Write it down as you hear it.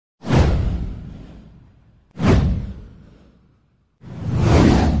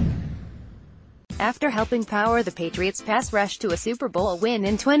After helping power the Patriots' pass rush to a Super Bowl win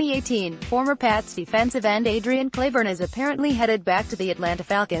in 2018, former Pats defensive end Adrian Clayborn is apparently headed back to the Atlanta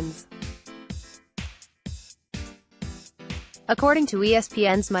Falcons. According to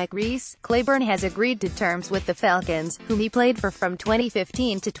ESPN's Reiss, Clayborn has agreed to terms with the Falcons, whom he played for from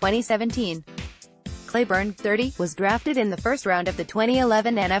 2015 to 2017. Clayborn, 30, was drafted in the first round of the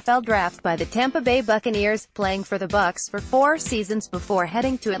 2011 NFL Draft by the Tampa Bay Buccaneers, playing for the Bucs for 4 seasons before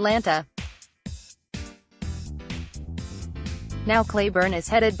heading to Atlanta. Now Clayborn is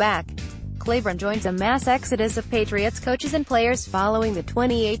headed back. Clayborn joins a mass exodus of Patriots coaches and players following the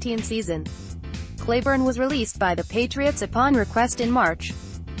 2018 season. Clayborn was released by the Patriots upon request in March.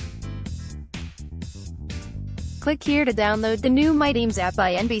 Click here to download the new My Teams app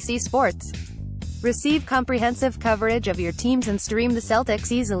by NBC Sports. Receive comprehensive coverage of your teams and stream the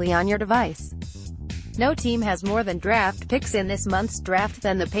Celtics easily on your device. No team has more than draft picks in this month's draft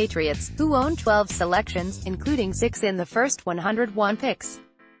than the Patriots, who own 12 selections, including 6 in the first 101 picks.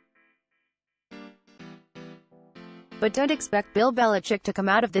 But don't expect Bill Belichick to come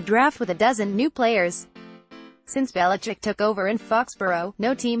out of the draft with a dozen new players. Since Belichick took over in Foxborough,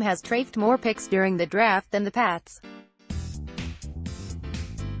 no team has traded more picks during the draft than the Pats.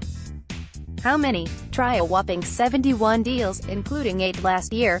 How many? Try a whopping 71 deals, including 8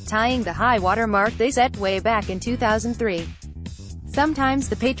 last year, tying the high water mark they set way back in 2003. Sometimes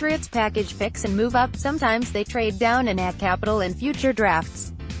the Patriots package picks and move up, sometimes they trade down and add capital in future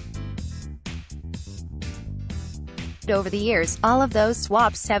drafts. Over the years, all of those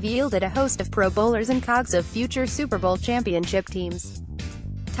swaps have yielded a host of Pro Bowlers and cogs of future Super Bowl championship teams.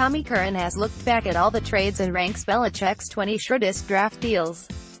 Tommy Curran has looked back at all the trades and ranks Belichick's 20 shrewdest draft deals.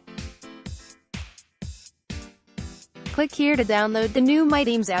 Click here to download the new My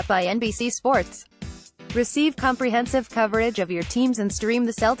Teams app by NBC Sports. Receive comprehensive coverage of your teams and stream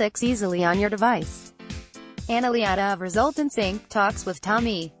the Celtics easily on your device. Anna Liata of Resultant Sync talks with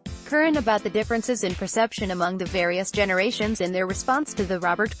Tommy Curran about the differences in perception among the various generations in their response to the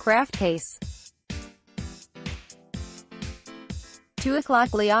Robert Kraft case. 2 o'clock,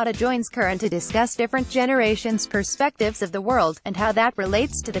 Liata joins Curran to discuss different generations' perspectives of the world, and how that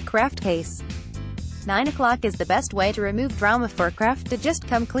relates to the Kraft case. 9 o'clock is the best way to remove drama for Kraft to just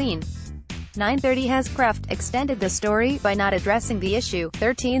come clean. 9:30 has Kraft extended the story by not addressing the issue.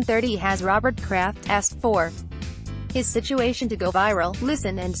 13:30 has Robert Kraft asked for his situation to go viral.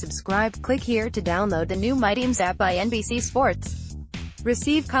 Listen and subscribe. Click here to download the new My Teams app by NBC Sports.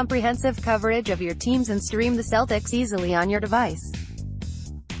 Receive comprehensive coverage of your teams and stream the Celtics easily on your device.